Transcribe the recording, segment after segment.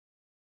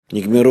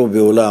נגמרו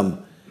בעולם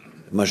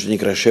מה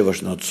שנקרא 7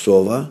 שנות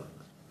שובע,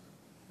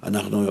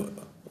 אנחנו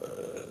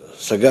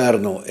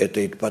סגרנו את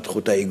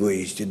ההתפתחות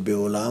האגואיסטית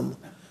בעולם,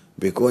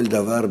 בכל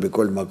דבר,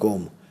 בכל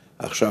מקום.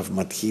 עכשיו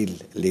מתחיל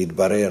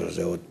להתברר,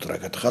 זה עוד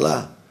רק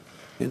התחלה,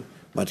 כן?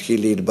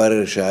 מתחיל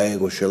להתברר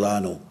שהאגו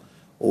שלנו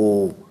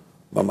הוא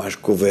ממש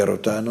קובר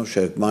אותנו,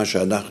 שמה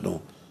שאנחנו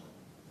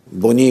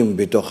בונים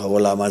בתוך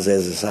העולם הזה,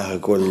 זה סך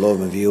הכל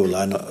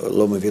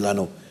לא מביא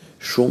לנו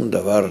שום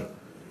דבר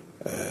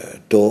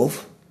טוב,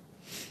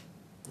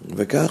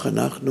 וכך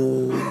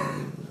אנחנו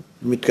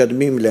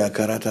מתקדמים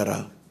להכרת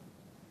הרע.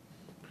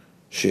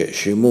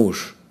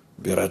 ששימוש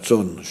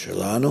ברצון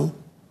שלנו,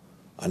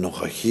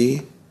 הנוכחי,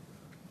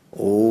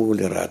 הוא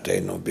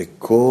לרעתנו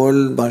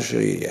בכל מה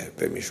שיהיה,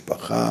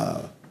 במשפחה,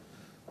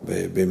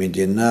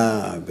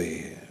 במדינה,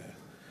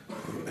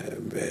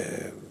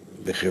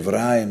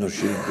 בחברה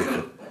האנושית,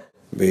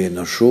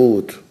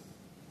 באנושות,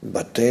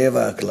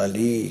 בטבע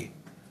הכללי,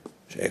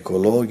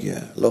 אקולוגיה,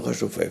 לא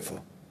חשוב איפה,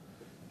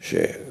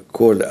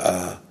 שכל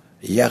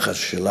היחס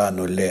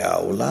שלנו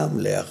לעולם,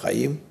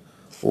 לחיים,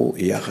 הוא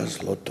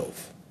יחס לא טוב.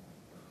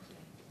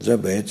 זה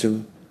בעצם,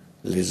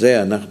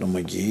 לזה אנחנו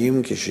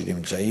מגיעים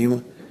כשנמצאים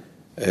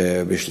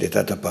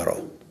בשליטת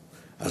הפרעה.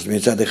 אז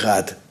מצד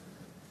אחד,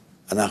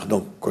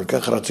 אנחנו כל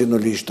כך רצינו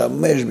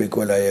להשתמש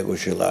בכל האגו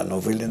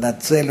שלנו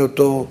ולנצל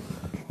אותו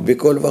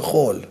בכל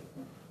וכל,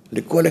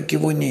 לכל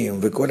הכיוונים,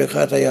 וכל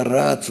אחד היה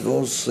רץ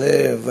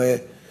ועושה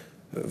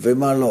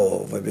ומה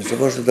לא.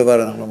 ובסופו של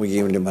דבר אנחנו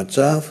מגיעים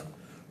למצב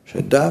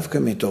שדווקא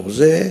מתוך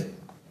זה,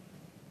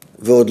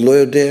 ועוד לא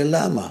יודע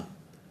למה,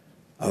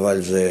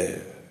 אבל זה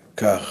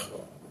כך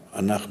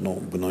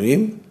אנחנו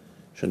בנויים,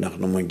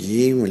 שאנחנו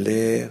מגיעים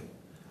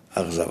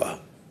לאכזבה.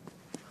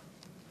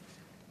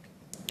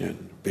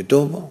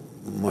 פתאום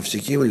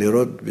מפסיקים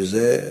לראות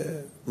בזה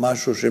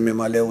משהו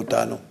שממלא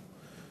אותנו,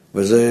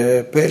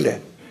 וזה פלא.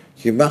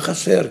 כי מה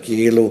חסר?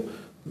 כאילו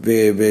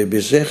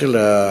בשכל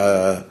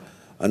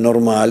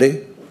הנורמלי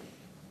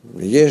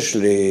יש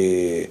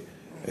לי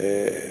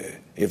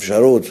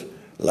אפשרות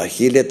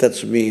להכיל את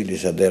עצמי,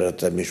 לסדר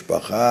את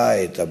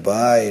המשפחה, את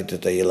הבית,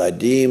 את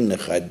הילדים,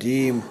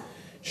 נכדים,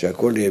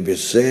 שהכל יהיה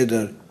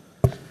בסדר.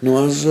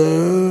 נו, אז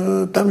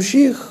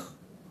תמשיך.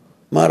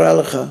 מה רע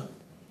לך?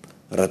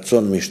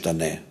 רצון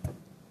משתנה.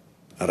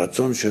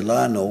 הרצון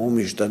שלנו הוא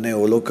משתנה,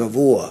 הוא לא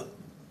קבוע.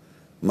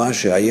 מה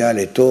שהיה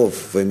לי טוב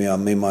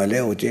וממלא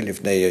אותי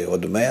לפני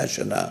עוד 100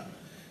 שנה,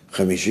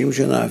 50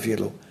 שנה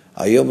אפילו,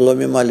 היום לא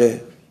ממלא.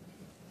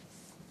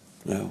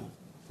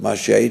 מה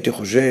שהייתי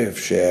חושב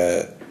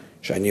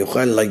שאני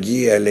אוכל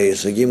להגיע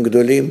להישגים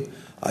גדולים,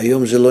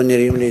 היום זה לא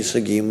נראים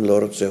להישגים, לא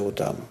רוצה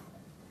אותם.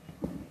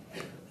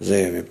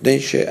 זה מפני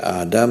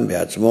שהאדם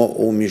בעצמו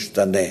הוא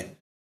משתנה.